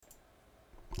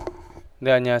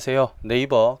네, 안녕하세요.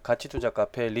 네이버 가치투자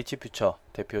카페 리치퓨처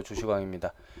대표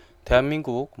주식왕입니다.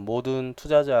 대한민국 모든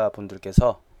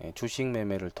투자자분들께서 주식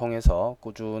매매를 통해서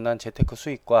꾸준한 재테크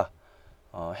수익과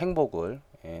행복을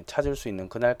찾을 수 있는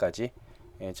그날까지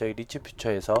저희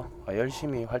리치퓨처에서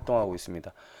열심히 활동하고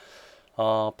있습니다.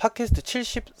 팟캐스트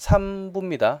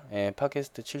 73부입니다.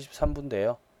 팟캐스트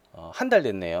 73부인데요. 한 달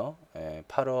됐네요.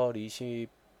 8월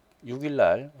 26일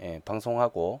날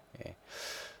방송하고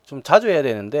좀 자주 해야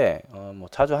되는데 뭐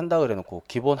자주 한다 그래 놓고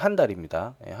기본 한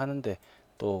달입니다. 하는데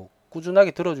또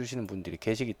꾸준하게 들어주시는 분들이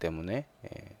계시기 때문에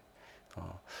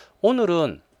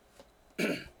오늘은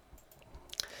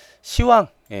시황,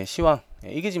 시황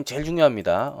이게 지금 제일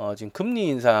중요합니다. 지금 금리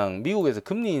인상, 미국에서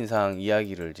금리 인상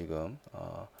이야기를 지금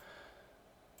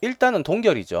일단은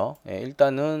동결이죠.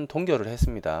 일단은 동결을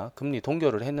했습니다. 금리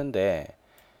동결을 했는데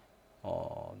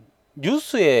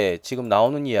뉴스에 지금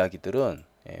나오는 이야기들은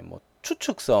뭐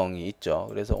추측성이 있죠.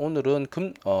 그래서 오늘은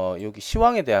여기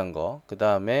시황에 대한 거, 그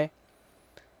다음에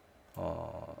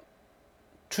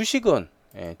주식은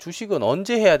주식은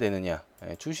언제 해야 되느냐,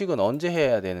 주식은 언제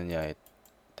해야 되느냐에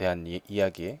대한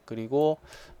이야기, 그리고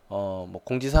뭐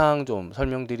공지사항 좀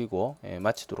설명드리고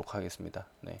마치도록 하겠습니다.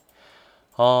 네.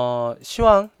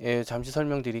 시황 잠시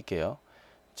설명드릴게요.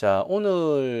 자,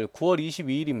 오늘 9월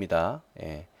 22일입니다.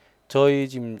 저희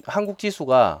지금 한국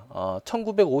지수가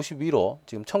 1952로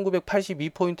지금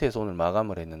 1982포인트에서 오늘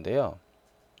마감을 했는데요.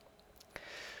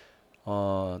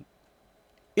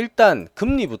 일단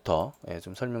금리부터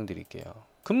좀 설명드릴게요.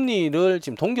 금리를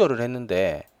지금 동결을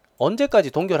했는데 언제까지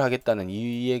동결하겠다는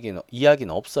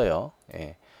이야기는 없어요.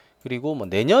 그리고 뭐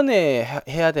내년에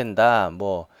해야 된다,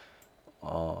 뭐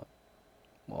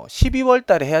 12월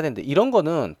달에 해야 된다, 이런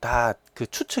거는 다 그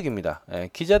추측입니다.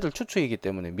 기자들 추측이기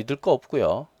때문에 믿을 거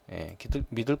없고요.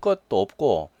 믿을 것도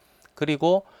없고,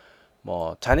 그리고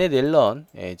뭐 자넷 옐런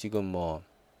지금 뭐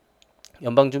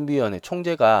연방준비위원회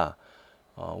총재가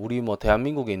우리 뭐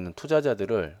대한민국에 있는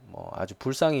투자자들을 뭐 아주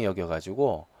불쌍히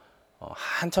여겨가지고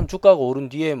한참 주가가 오른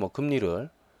뒤에 뭐 금리를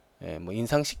뭐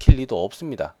인상시킬 리도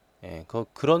없습니다.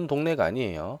 그런 동네가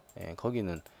아니에요.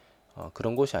 거기는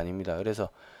그런 곳이 아닙니다. 그래서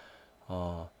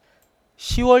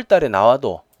 10월 달에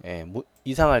나와도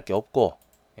이상할 게 없고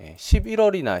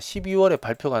 11월이나 12월에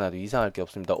발표가 나도 이상할 게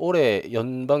없습니다. 올해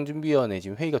연방준비위원회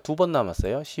지금 회의가 2번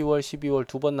남았어요. 10월, 12월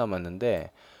 2번 남았는데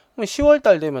 10월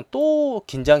달 되면 또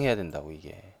긴장해야 된다고,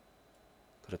 이게.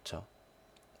 그렇죠.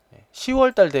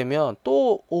 10월 달 되면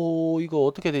또 이거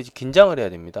어떻게 되지? 긴장을 해야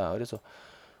됩니다. 그래서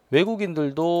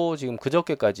외국인들도 지금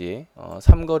그저께까지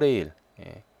 3거래일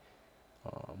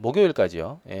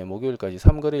목요일까지요. 목요일까지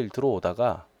 3거래일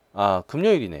들어오다가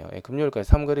금요일이네요. 금요일까지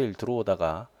 3거래일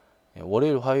들어오다가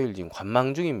월요일, 화요일 지금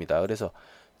관망 중입니다. 그래서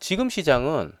지금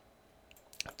시장은,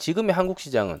 지금의 한국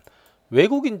시장은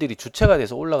외국인들이 주체가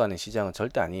돼서 올라가는 시장은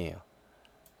절대 아니에요.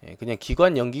 그냥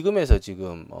기관 연기금에서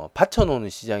지금 받쳐놓는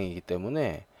시장이기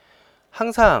때문에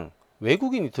항상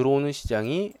외국인이 들어오는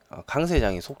시장이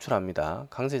강세장이 속출합니다.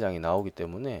 강세장이 나오기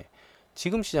때문에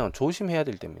지금 시장은 조심해야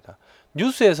될 때입니다.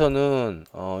 뉴스에서는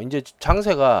이제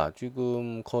장세가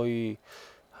지금 거의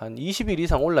한 20일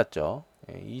이상 올랐죠.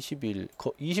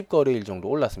 20거래일 정도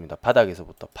올랐습니다.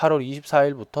 바닥에서부터 8월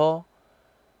 24일부터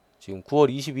지금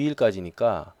 9월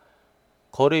 22일까지니까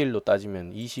거래일로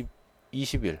따지면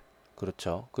 20일,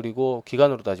 그렇죠. 그리고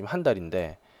기간으로 따지면 한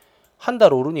달인데 한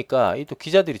달 오르니까 이 또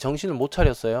기자들이 정신을 못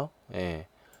차렸어요.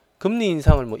 금리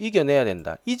인상을 뭐 이겨내야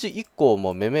된다, 잊고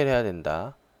뭐 매매를 해야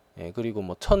된다. 그리고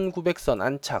뭐 1900선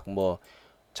안착, 뭐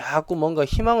자꾸 뭔가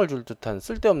희망을 줄 듯한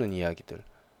쓸데없는 이야기들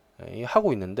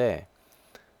하고 있는데,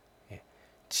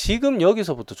 지금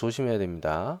여기서부터 조심해야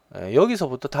됩니다.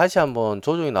 여기서부터 다시 한번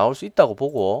조정이 나올 수 있다고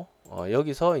보고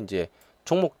여기서 이제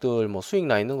종목들 뭐 수익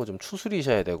나 있는 거 좀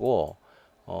추스리셔야 되고,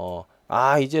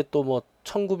 이제 또 뭐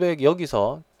 1900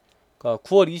 여기서, 그러니까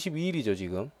 9월 22일이죠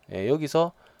지금.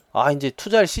 여기서 이제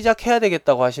투자를 시작해야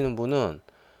되겠다고 하시는 분은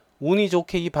운이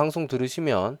좋게 이 방송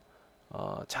들으시면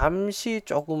잠시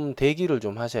조금 대기를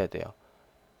좀 하셔야 돼요.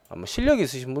 뭐 실력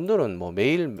있으신 분들은 뭐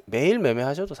매일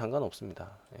매매하셔도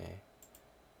상관없습니다.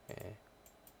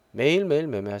 매일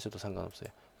매매하셔도 상관없어요.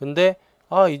 근데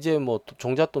이제 뭐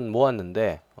종잣돈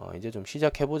모았는데 이제 좀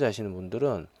시작해보자 하시는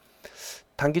분들은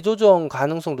단기 조정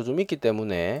가능성도 좀 있기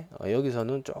때문에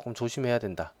여기서는 조금 조심해야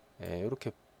된다.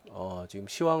 이렇게 지금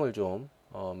시황을 좀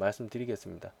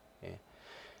말씀드리겠습니다.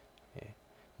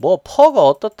 뭐 퍼가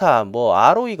어떻다, 뭐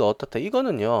ROE가 어떻다,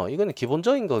 이거는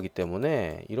기본적인 거기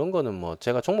때문에 이런 거는 뭐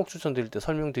제가 종목 추천드릴 때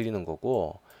설명드리는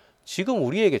거고, 지금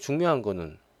우리에게 중요한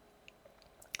거는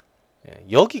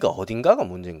여기가 어딘가가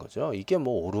문제인 거죠. 이게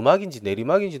뭐 오르막인지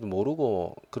내리막인지도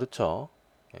모르고, 그렇죠.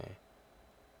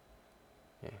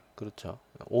 그렇죠.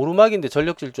 오르막인데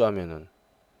전력 질주하면은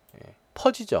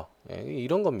퍼지죠.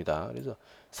 이런 겁니다. 그래서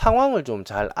상황을 좀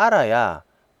잘 알아야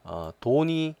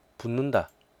돈이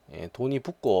붙는다. 돈이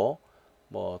붙고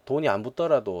뭐 돈이 안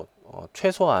붙더라도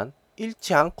최소한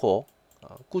잃지 않고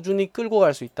꾸준히 끌고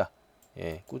갈 수 있다.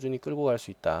 꾸준히 끌고 갈 수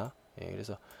있다.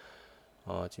 그래서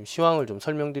지금 시황을 좀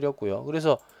설명드렸고요.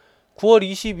 그래서 9월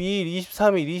 22일,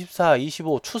 23일, 24,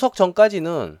 25 추석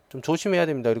전까지는 좀 조심해야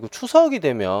됩니다. 그리고 추석이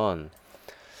되면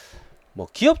뭐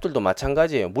기업들도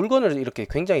마찬가지예요. 물건을 이렇게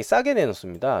굉장히 싸게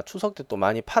내놓습니다. 추석 때 또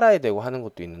많이 팔아야 되고 하는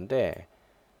것도 있는데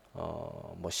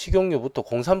뭐 식용유부터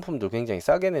공산품들 굉장히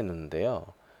싸게 내놓는데요.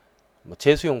 뭐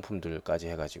제수용품들까지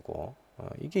해가지고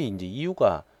이게 이제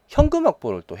이유가 현금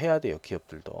확보를 또 해야 돼요.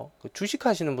 기업들도. 그 주식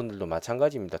하시는 분들도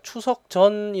마찬가지입니다. 추석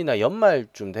전이나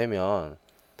연말쯤 되면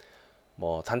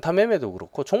뭐 단타 매매도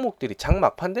그렇고 종목들이 장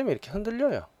막판 되면 이렇게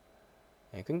흔들려요.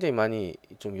 굉장히 많이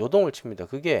좀 요동을 칩니다.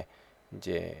 그게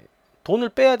이제 돈을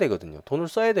빼야 되거든요. 돈을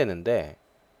써야 되는데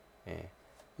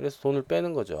그래서 돈을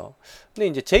빼는 거죠. 근데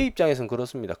이제 제 입장에서는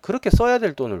그렇습니다. 그렇게 써야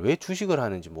될 돈을 왜 주식을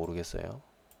하는지 모르겠어요.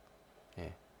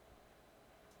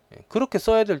 그렇게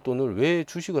써야 될 돈을 왜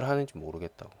주식을 하는지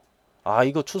모르겠다고. 아,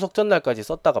 이거 추석 전날까지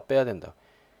썼다가 빼야 된다.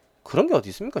 그런 게 어디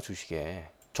있습니까, 주식에.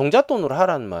 종잣돈으로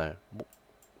하라는 말.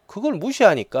 그걸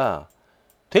무시하니까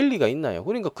될 리가 있나요?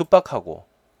 그러니까 급박하고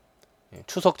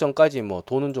추석 전까지 뭐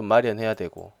돈은 좀 마련해야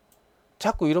되고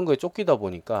자꾸 이런 거에 쫓기다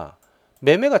보니까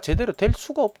매매가 제대로 될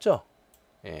수가 없죠.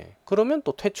 그러면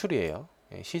또 퇴출이에요.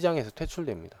 시장에서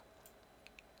퇴출됩니다.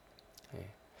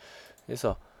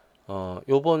 그래서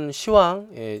요번 시황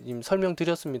지금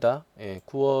설명드렸습니다.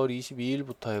 9월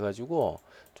 22일부터 해가지고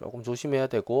조금 조심해야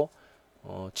되고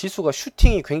지수가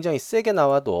슈팅이 굉장히 세게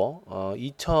나와도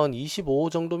 2025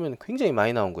 정도면 굉장히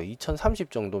많이 나온 거예요. 2030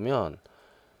 정도면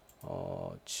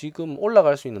지금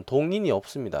올라갈 수 있는 동인이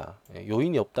없습니다.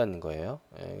 요인이 없다는 거예요.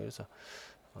 그래서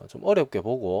좀 어렵게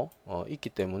보고 있기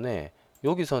때문에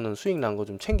여기서는 수익 난 거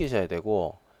좀 챙기셔야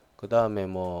되고, 그 다음에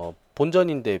뭐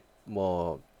본전인데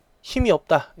뭐 힘이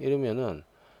없다 이러면은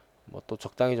뭐 또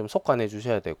적당히 좀 속관해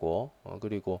주셔야 되고,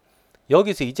 그리고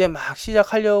여기서 이제 막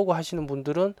시작하려고 하시는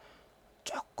분들은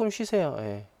조금 쉬세요.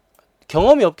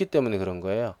 경험이 없기 때문에 그런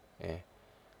거예요.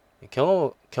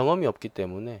 경험이 없기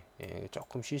때문에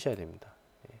조금 쉬셔야 됩니다.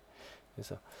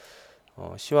 그래서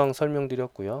시황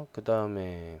설명드렸고요. 그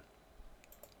다음에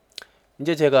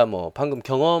이제 제가 뭐 방금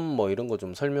경험 뭐 이런 거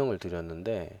좀 설명을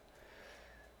드렸는데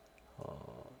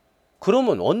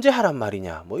그러면 언제 하란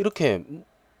말이냐 뭐 이렇게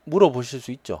물어보실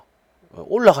수 있죠.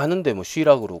 올라가는데 뭐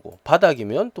쉬라 그러고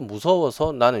바닥이면 또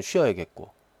무서워서 나는 쉬어야겠고,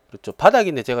 그렇죠.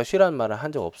 바닥인데 제가 쉬라는 말을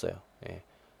한 적 없어요.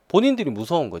 본인들이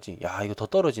무서운 거지. 야, 이거 더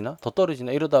떨어지나? 더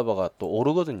떨어지나? 이러다가 또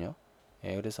오르거든요.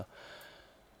 그래서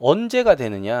언제가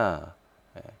되느냐?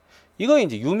 이거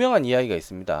이제 유명한 이야기가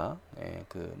있습니다.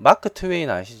 그 마크 트웨인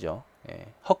아시죠?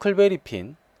 허클베리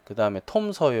핀, 그 다음에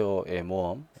톰 서여의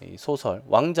모험, 이 소설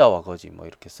왕자와 거지 뭐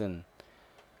이렇게 쓴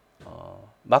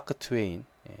마크 트웨인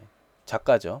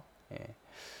작가죠.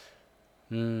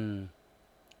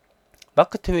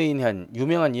 마크 트웨인이 한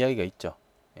유명한 이야기가 있죠.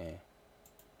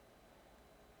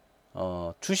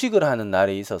 주식을 하는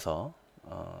날에 있어서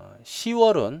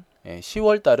 10월달은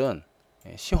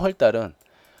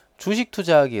주식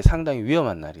투자하기에 상당히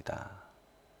위험한 날이다.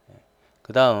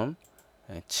 그 다음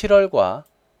 7월과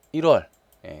 1월,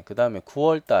 그 다음에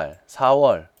 9월달,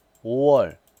 4월,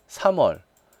 5월, 3월,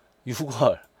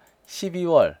 6월,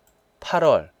 12월,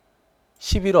 8월,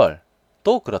 11월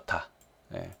또 그렇다.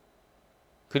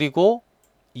 그리고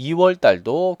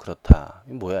 2월달도 그렇다.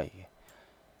 이게 뭐야 이게?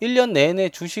 1년 내내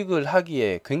주식을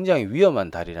하기에 굉장히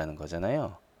위험한 달이라는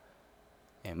거잖아요.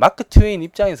 마크 트웨인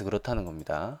입장에서 그렇다는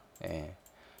겁니다.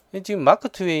 지금 마크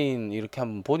트웨인 이렇게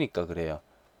한번 보니까 그래요.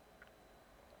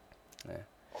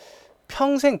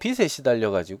 평생 빚에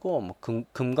시달려 가지고 뭐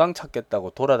금강 찾겠다고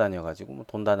돌아다녀 가지고 뭐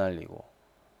돈 다 날리고,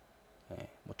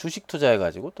 뭐 주식 투자해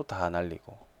가지고 또 다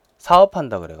날리고,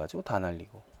 사업한다 그래 가지고 다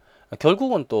날리고,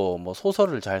 결국은 또 뭐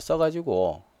소설을 잘 써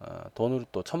가지고 돈을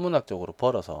또 천문학적으로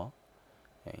벌어서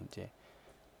이제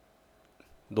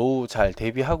노후 잘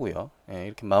대비하고요.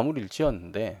 이렇게 마무리를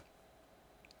지었는데,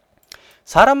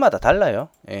 사람마다 달라요.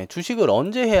 주식을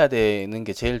언제 해야 되는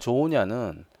게 제일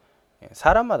좋으냐는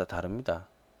사람마다 다릅니다.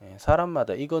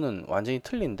 사람마다 이거는 완전히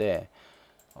틀린데,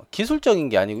 기술적인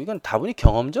게 아니고 이건 다분히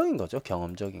경험적인 거죠.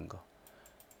 경험적인 거.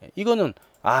 이거는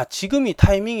지금이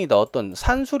타이밍이다 어떤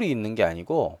산술이 있는 게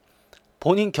아니고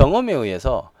본인 경험에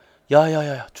의해서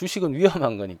야야야 주식은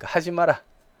위험한 거니까 하지 마라.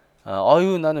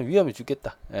 아유 나는 위험해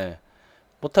죽겠다.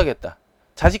 못하겠다.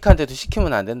 자식한테도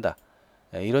시키면 안 된다.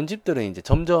 이런 집들은 이제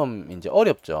점점 이제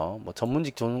어렵죠. 뭐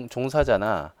전문직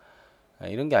종사자나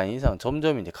이런 게 아닌 이상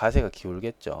점점 이제 가세가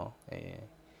기울겠죠.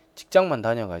 직장만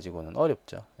다녀가지고는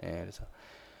어렵죠. 그래서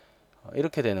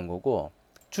이렇게 되는 거고,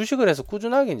 주식을 해서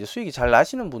꾸준하게 이제 수익이 잘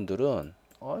나시는 분들은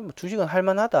뭐 주식은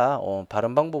할만하다.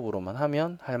 바른 방법으로만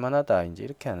하면 할만하다. 이제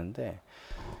이렇게 하는데,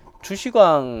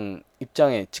 주식왕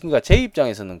입장에, 그러니까 제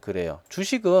입장에서는 그래요.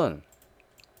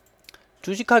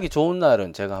 주식하기 좋은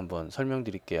날은 제가 한번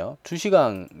설명드릴게요.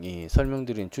 주식왕이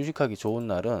설명드린 주식하기 좋은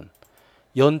날은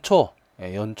연초,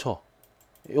 연초.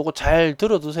 요거 잘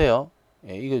들어두세요.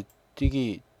 이게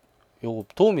요거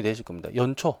도움이 되실 겁니다.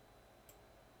 연초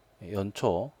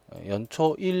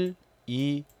 1,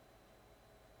 2,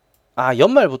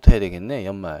 연말부터 해야 되겠네.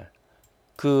 연말.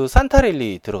 그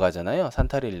산타랠리 들어가잖아요.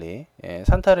 산타랠리.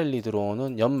 산타랠리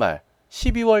들어오는 연말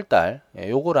 12월 달.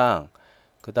 요거랑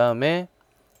그 다음에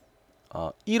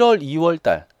 1월, 2월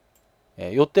달.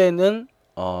 요때는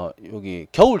여기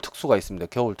겨울 특수가 있습니다.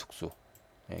 겨울 특수.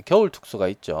 겨울 특수가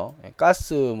있죠.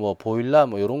 가스 뭐 보일러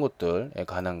뭐 요런 것들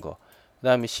관한 거. 그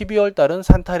다음에 12월 달은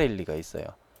산타랠리가 있어요.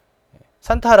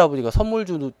 산타 할아버지가 선물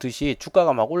주듯이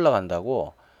주가가 막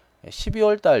올라간다고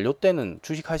 12월 달 요때는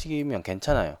주식 하시면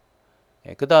괜찮아요.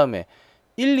 그 다음에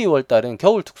 1, 2월 달은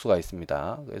겨울 특수가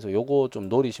있습니다. 그래서 요거 좀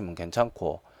노리시면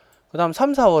괜찮고, 그 다음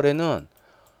 3, 4월에는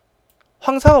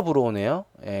황사가 불어오네요.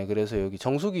 그래서 여기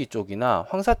정수기 쪽이나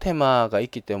황사 테마가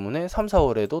있기 때문에 3,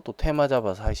 4월에도 또 테마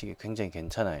잡아서 하시기 굉장히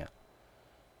괜찮아요.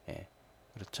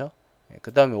 그렇죠?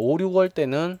 그 다음에 5, 6월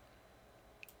때는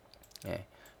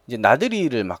이제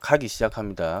나들이를 막 하기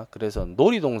시작합니다. 그래서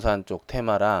놀이동산 쪽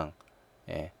테마랑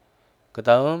그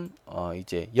다음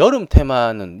이제 여름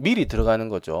테마는 미리 들어가는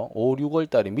거죠. 5, 6월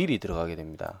달에 미리 들어가게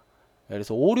됩니다.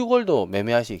 그래서 5, 6월도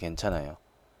매매하시기 괜찮아요.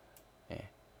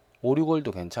 5,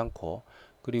 6월도 괜찮고,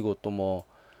 그리고 또 뭐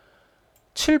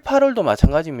 7, 8월도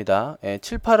마찬가지입니다.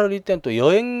 7, 8월 이때는 또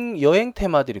여행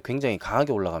테마들이 굉장히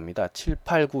강하게 올라갑니다. 7,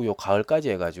 8, 9 요 가을까지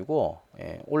해가지고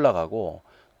올라가고,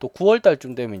 또 9월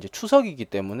달쯤 되면 이제 추석이기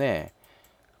때문에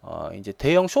이제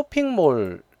대형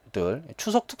쇼핑몰들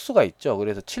추석 특수가 있죠.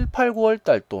 그래서 7, 8, 9월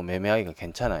달 또 매매하기가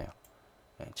괜찮아요.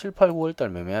 7, 8, 9월 달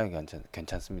매매하기가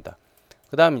괜찮습니다.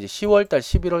 그 다음에 이제 10월 달,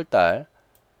 11월 달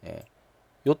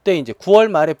요때 이제 9월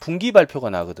말에 분기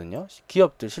발표가 나거든요.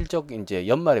 기업들 실적 이제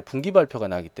연말에 분기 발표가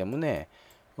나기 때문에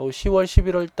요 10월,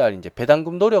 11월 달 이제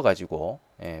배당금 노려가지고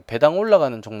배당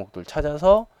올라가는 종목들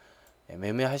찾아서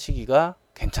매매하시기가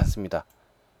괜찮습니다.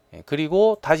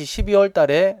 그리고 다시 12월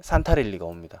달에 산타랠리가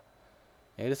옵니다.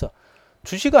 그래서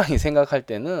주식왕이 생각할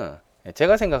때는,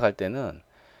 제가 생각할 때는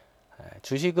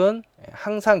주식은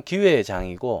항상 기회의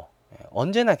장이고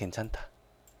언제나 괜찮다.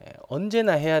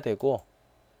 언제나 해야 되고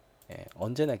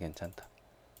언제나 괜찮다.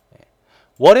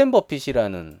 워렌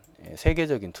버핏이라는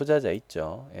세계적인 투자자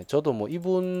있죠. 저도 뭐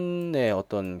이분의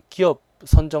어떤 기업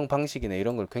선정 방식이나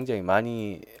이런 걸 굉장히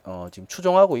많이 지금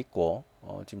추종하고 있고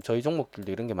지금 저희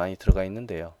종목들도 이런 게 많이 들어가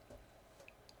있는데요.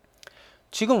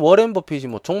 지금 워렌 버핏이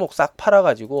뭐 종목 싹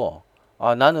팔아가지고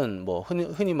나는 뭐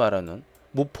흔히 말하는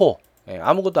무포,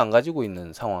 아무것도 안 가지고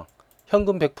있는 상황,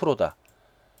 현금 100%다.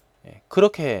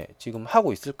 그렇게 지금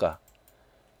하고 있을까?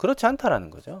 그렇지 않다라는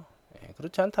거죠.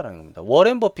 그렇지 않다라는 겁니다.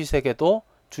 워렌 버핏에게도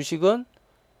주식은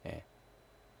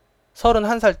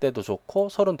 31살 때도 좋고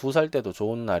 32살 때도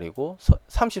좋은 날이고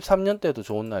 33년 때도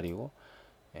좋은 날이고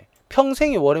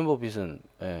평생이 워렌 버핏은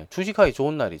주식하기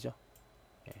좋은 날이죠.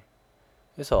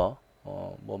 그래서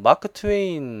뭐 마크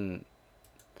트웨인은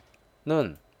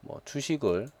뭐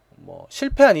주식을 뭐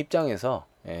실패한 입장에서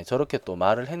저렇게 또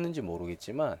말을 했는지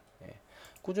모르겠지만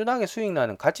꾸준하게 수익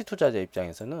나는 가치 투자자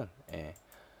입장에서는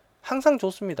항상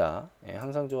좋습니다.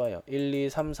 항상 좋아요. 1, 2,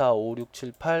 3, 4, 5, 6,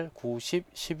 7, 8, 9, 10,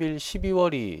 11,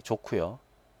 12월이 좋고요.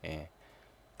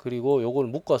 그리고 요걸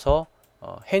묶어서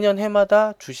해년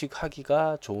해마다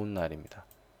주식하기가 좋은 날입니다.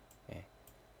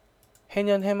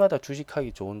 해년 해마다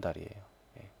주식하기 좋은 달이에요.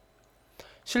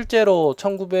 실제로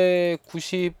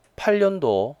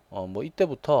 1998년도 뭐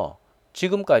이때부터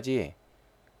지금까지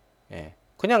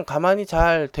그냥 가만히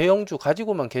잘 대형주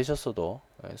가지고만 계셨어도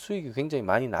수익이 굉장히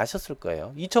많이 나셨을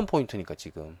거예요. 2000포인트니까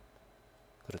지금.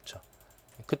 그렇죠.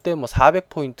 그때 뭐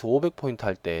 400포인트, 500포인트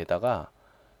할 때에다가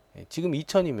지금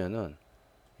 2000이면은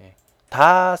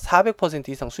다 400%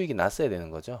 이상 수익이 났어야 되는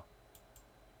거죠.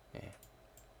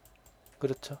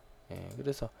 그렇죠.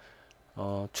 그래서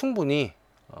충분히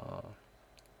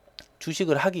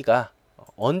주식을 하기가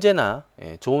언제나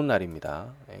좋은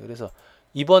날입니다. 그래서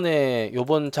요번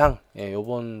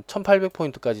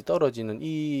 1800포인트까지 떨어지는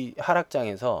이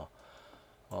하락장에서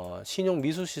신용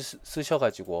미수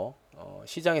쓰셔가지고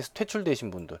시장에서 퇴출되신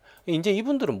분들, 이제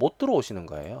이분들은 못 들어오시는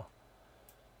거예요.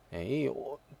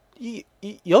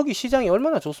 여기 시장이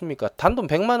얼마나 좋습니까? 단돈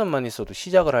 100만원만 있어도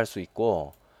시작을 할 수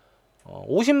있고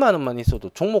 50만 원만 있어도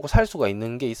종목을 살 수가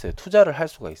있는 게 있어요. 투자를 할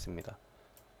수가 있습니다.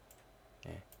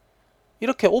 예.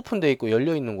 이렇게 오픈되어 있고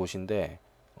열려 있는 곳인데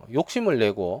욕심을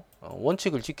내고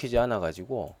원칙을 지키지 않아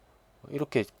가지고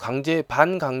이렇게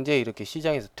반강제 이렇게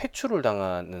시장에서 퇴출을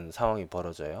당하는 상황이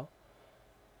벌어져요.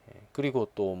 예. 그리고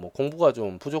또 뭐 공부가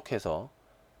좀 부족해서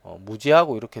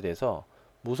무지하고 이렇게 돼서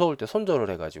무서울 때 손절을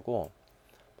해가지고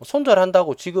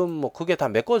손절한다고 지금 뭐 그게 다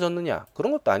메꿔졌느냐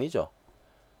그런 것도 아니죠.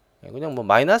 그냥 뭐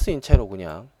마이너스인 채로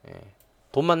그냥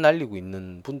돈만 날리고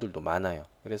있는 분들도 많아요.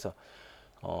 그래서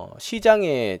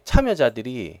시장의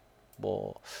참여자들이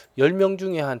뭐 10명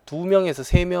중에 한 2명에서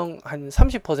 3명 한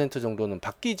 30% 정도는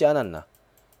바뀌지 않았나.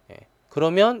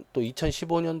 그러면 또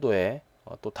 2015년도에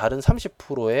또 다른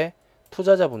 30%의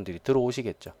투자자분들이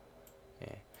들어오시겠죠.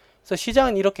 그래서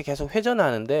시장은 이렇게 계속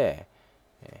회전하는데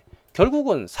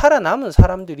결국은 살아남은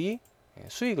사람들이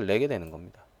수익을 내게 되는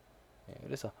겁니다.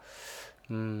 그래서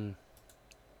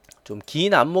좀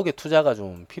긴 안목의 투자가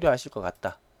좀 필요하실 것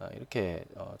같다. 이렇게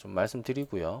좀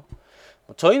말씀드리고요.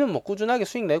 저희는 뭐 꾸준하게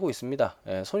수익 내고 있습니다.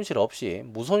 손실 없이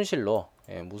무손실로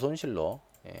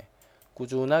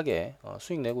꾸준하게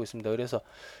수익 내고 있습니다. 그래서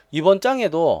이번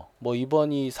장에도 뭐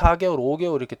이번이 4개월,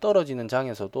 5개월 이렇게 떨어지는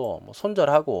장에서도 뭐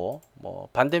손절하고 뭐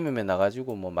반대매매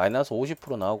나가지고 뭐 마이너스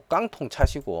 50% 나오고 깡통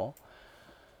차시고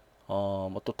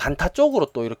뭐 또 단타 쪽으로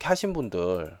또 이렇게 하신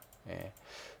분들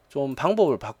좀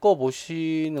방법을 바꿔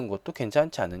보시는 것도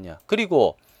괜찮지 않느냐.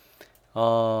 그리고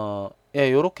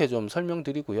요렇게 좀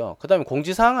설명드리고요. 그 다음에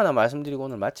공지사항 하나 말씀드리고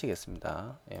오늘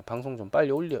마치겠습니다. 방송 좀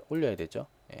빨리 올려야 되죠.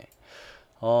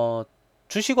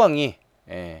 주식왕이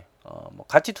뭐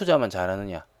가치 투자만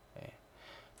잘하느냐.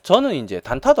 저는 이제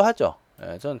단타도 하죠.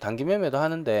 저는 단기 매매도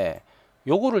하는데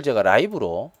요거를 제가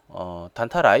라이브로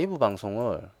단타 라이브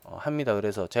방송을 합니다.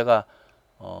 그래서 제가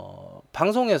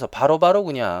방송에서 바로바로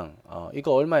그냥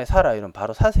이거 얼마에 사라 이런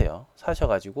바로 사세요.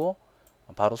 사셔가지고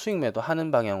바로 수익 매도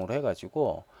하는 방향으로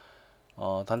해가지고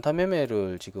단타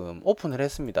매매를 지금 오픈을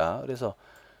했습니다. 그래서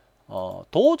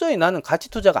도저히 나는 가치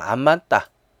투자가 안 맞다.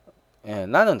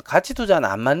 나는 가치 투자는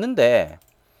안 맞는데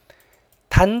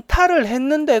단타를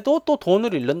했는데도 또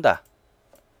돈을 잃는다.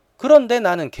 그런데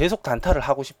나는 계속 단타를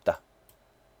하고 싶다.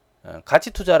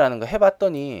 가치 투자라는 거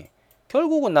해봤더니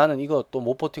결국은 나는 이거 또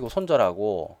못 버티고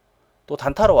손절하고 또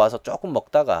단타로 와서 조금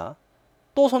먹다가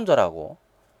또 손절하고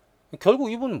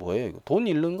결국 이분은 뭐예요? 이거 돈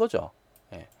잃는 거죠.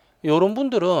 이런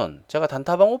분들은 제가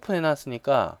단타방 오픈해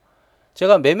놨으니까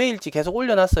제가 매매일지 계속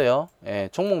올려놨어요.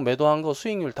 종목 매도한 거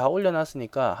수익률 다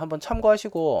올려놨으니까 한번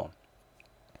참고하시고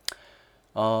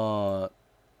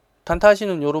단타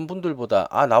하시는 이런 분들보다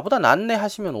나보다 낫네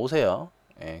하시면 오세요.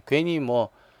 괜히 뭐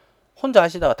혼자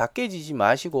하시다가 다 깨지지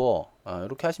마시고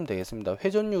이렇게 하시면 되겠습니다.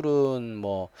 회전율은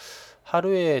뭐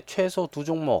하루에 최소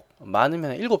 2종목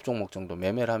많으면 7종목 정도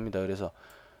매매를 합니다. 그래서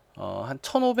한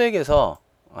 1500에서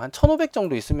한 1500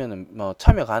 정도 있으면 뭐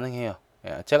참여 가능해요.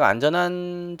 제가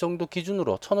안전한 정도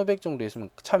기준으로 1500 정도 있으면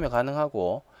참여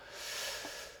가능하고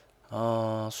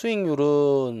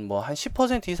수익률은 뭐 한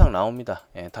 10% 이상 나옵니다.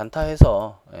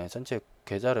 단타해서 전체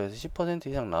계좌로 해서 10%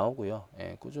 이상 나오고요.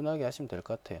 꾸준하게 하시면 될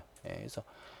것 같아요. 그래서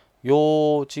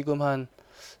요 지금 한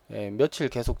며칠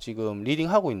계속 지금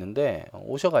리딩 하고 있는데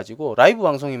오셔가지고 라이브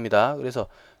방송입니다. 그래서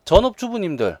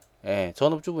전업주부님들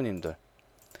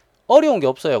어려운 게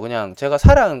없어요. 그냥 제가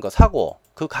사라는 거 사고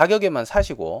그 가격에만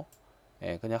사시고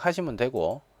그냥 하시면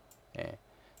되고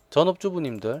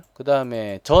전업주부님들 그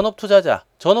다음에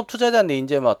전업투자자인데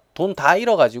이제 막 돈 다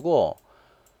잃어가지고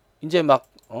이제 막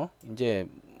이제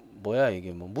뭐야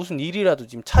이게 뭐 무슨 일이라도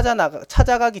지금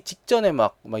찾아가기 직전에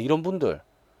막 이런 분들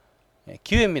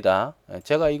기회입니다.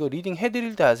 제가 이거 리딩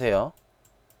해드릴 때 하세요.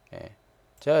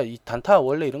 제가 이 단타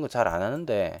원래 이런 거 잘 안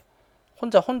하는데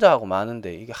혼자 하고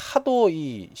많은데 이게 하도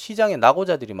이 시장에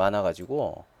낙오자들이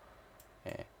많아가지고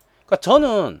그러니까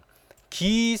저는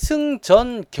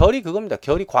기승전결이 그겁니다.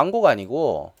 결이 광고가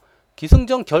아니고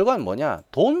기승전결과는 뭐냐?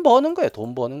 돈 버는 거예요.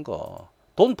 돈 버는 거.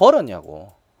 돈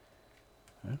벌었냐고.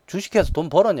 주식해서 돈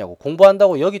벌었냐고.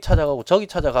 공부한다고 여기 찾아가고 저기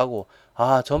찾아가고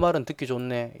저 말은 듣기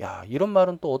좋네. 야 이런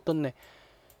말은 또 어떻네.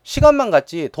 시간만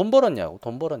갔지 돈 벌었냐고.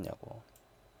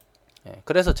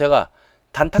 그래서 제가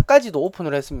단타까지도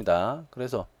오픈을 했습니다.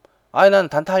 그래서 나는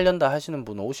단타 하련다 하시는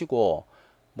분 오시고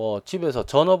뭐 집에서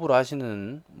전업으로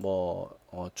하시는 뭐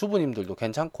주부님들도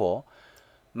괜찮고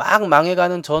막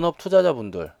망해가는 전업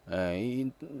투자자분들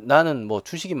나는 뭐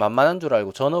주식이 만만한 줄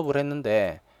알고 전업을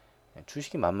했는데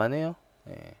주식이 만만해요.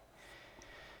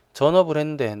 전업을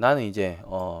했는데 나는 이제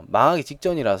망하기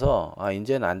직전이라서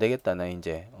이제는 안 되겠다. 나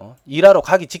이제 일하러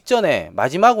가기 직전에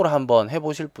마지막으로 한번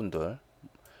해보실 분들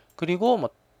그리고 뭐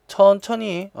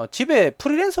천천히 집에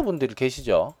프리랜서 분들이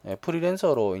계시죠.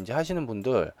 프리랜서로 이제 하시는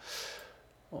분들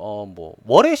뭐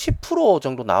월에 10%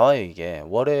 정도 나와요. 이게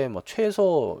월에 뭐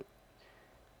최소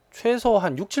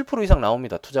한 6, 7% 이상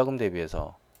나옵니다. 투자금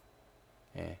대비해서.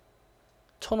 예.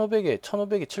 1,500에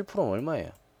 7%면 얼마예요?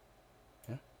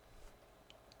 예?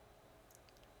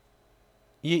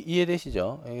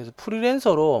 이해되시죠? 예, 그래서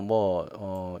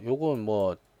프리랜서로 요건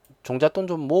종잣돈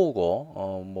좀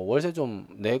모으고 뭐 월세 좀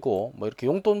내고 뭐 이렇게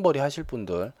용돈벌이 하실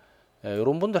분들,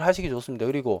 요런 분들 하시기 좋습니다.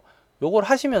 그리고 요걸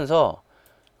하시면서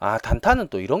단타는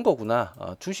또 이런 거구나,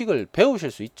 주식을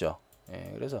배우실 수 있죠.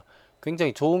 예, 그래서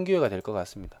굉장히 좋은 기회가 될 것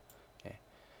같습니다. 예.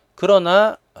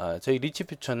 그러나 저희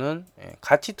리치퓨처는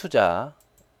가치 투자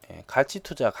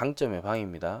강점의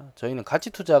방입니다. 저희는 가치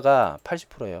투자가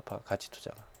 80%예요. 가치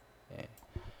투자가. 예.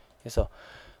 그래서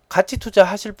가치 투자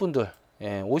하실 분들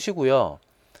오시고요.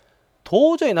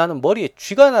 도저히 나는 머리에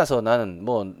쥐가 나서 나는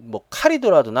뭐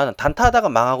칼이더라도 나는 단타하다가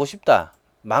망하고 싶다,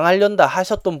 망하련다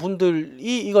하셨던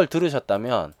분들이 이걸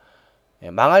들으셨다면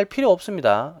망할 필요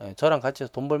없습니다. 저랑 같이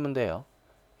해서 돈 벌면 돼요.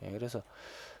 그래서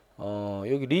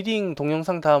여기 리딩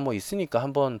동영상 다 뭐 있으니까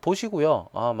한번 보시고요.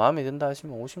 마음에 든다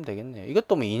하시면 오시면 되겠네요.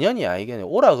 이것도 뭐 인연이야. 이게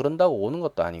오라 그런다고 오는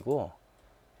것도 아니고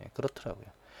그렇더라고요.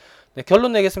 네,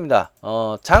 결론 내겠습니다.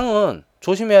 장은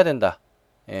조심해야 된다.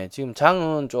 지금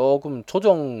장은 조금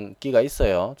조정기가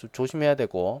있어요. 조심해야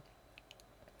되고,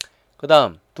 그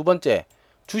다음 두 번째,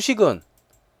 주식은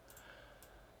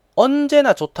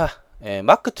언제나 좋다.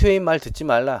 마크 트웨인 말 듣지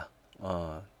말라.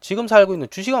 지금 살고 있는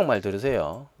주식왕 말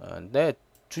들으세요. 내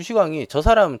주식왕이, 저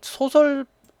사람 소설을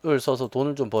써서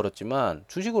돈을 좀 벌었지만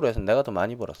주식으로 해서 내가 더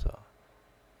많이 벌었어.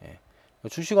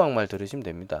 주식왕 말 들으시면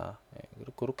됩니다.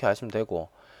 그렇게 하시면 되고,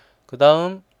 그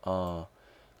다음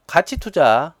가치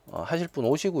투자 하실 분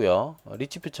오시고요.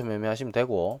 리치퓨처 매매 하시면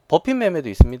되고, 버핏 매매도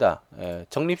있습니다.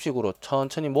 적립식으로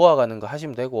천천히 모아가는 거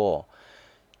하시면 되고,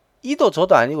 이도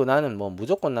저도 아니고 나는 뭐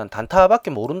무조건 난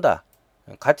단타밖에 모른다,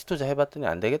 가치 투자 해봤더니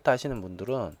안 되겠다 하시는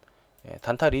분들은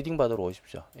단타 리딩 받으러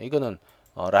오십시오. 이거는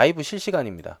라이브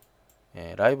실시간입니다.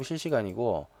 라이브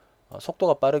실시간이고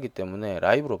속도가 빠르기 때문에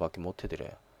라이브로밖에 못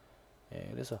해드려요.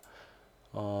 그래서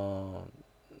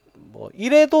뭐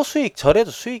이래도 수익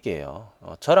저래도 수익이에요.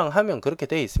 저랑 하면 그렇게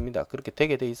돼 있습니다. 그렇게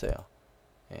되게 돼 있어요.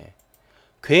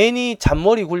 괜히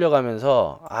잔머리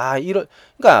굴려가면서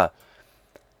그러니까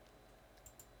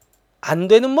안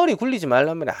되는 머리 굴리지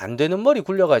말라면, 안 되는 머리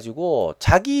굴려가지고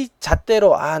자기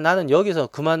잣대로 나는 여기서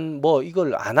그만 뭐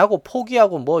이걸 안 하고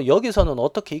포기하고 뭐 여기서는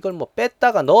어떻게 이걸 뭐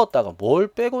뺐다가 넣었다가, 뭘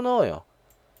빼고 넣어요?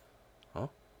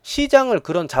 시장을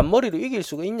그런 잔머리로 이길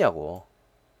수가 있냐고.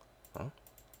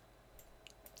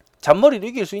 잔머리로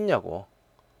이길 수 있냐고.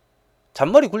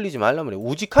 잔머리 굴리지 말란 말이에요.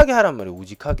 우직하게 하란 말이에요.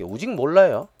 우직하게. 우직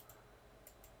몰라요?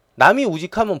 남이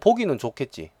우직하면 보기는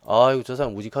좋겠지. 아이고 저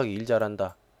사람 우직하게 일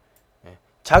잘한다.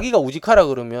 자기가 우직하라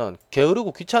그러면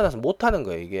게으르고 귀찮아서 못하는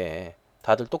거예요. 이게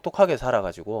다들 똑똑하게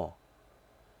살아가지고,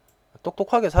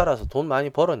 똑똑하게 살아서 돈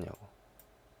많이 벌었냐고.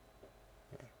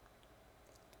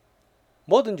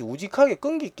 뭐든지 우직하게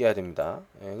끈기 있게 해야 됩니다.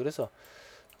 그래서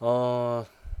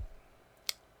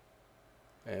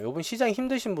요번 시장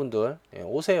힘드신 분들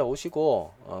오세요.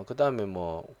 오시고 그 다음에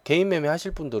뭐 개인 매매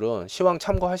하실 분들은 시황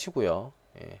참고하시고요.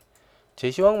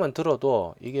 제 시황만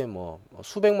들어도 이게 뭐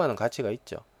수백만원 가치가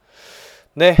있죠.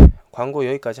 네, 광고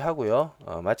여기까지 하고요.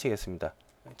 마치겠습니다.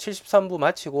 73부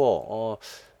마치고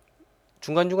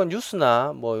중간중간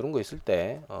뉴스나 뭐 이런 거 있을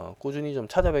때 꾸준히 좀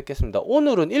찾아뵙겠습니다.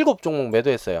 오늘은 7종목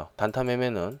매도했어요. 단타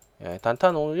매매는.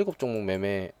 단타는 오늘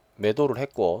 7종목 매도를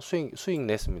했고 수익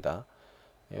냈습니다.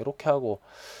 이렇게 하고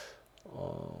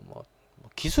뭐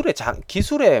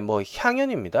기술의 뭐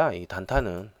향연입니다. 이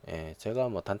단타는. 제가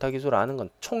뭐 단타 기술 아는 건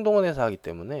총동원해서 하기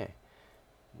때문에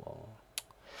뭐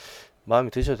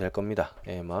마음에 드셔도 될 겁니다.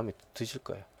 마음에 드실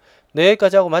거예요. 네,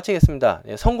 여기까지 하고 마치겠습니다.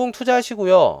 성공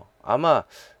투자하시고요. 아마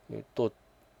또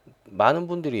많은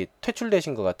분들이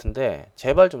퇴출되신 것 같은데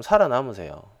제발 좀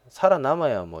살아남으세요.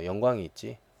 살아남아야 뭐 영광이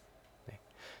있지.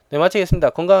 네, 마치겠습니다.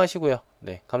 건강하시고요.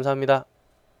 네, 감사합니다.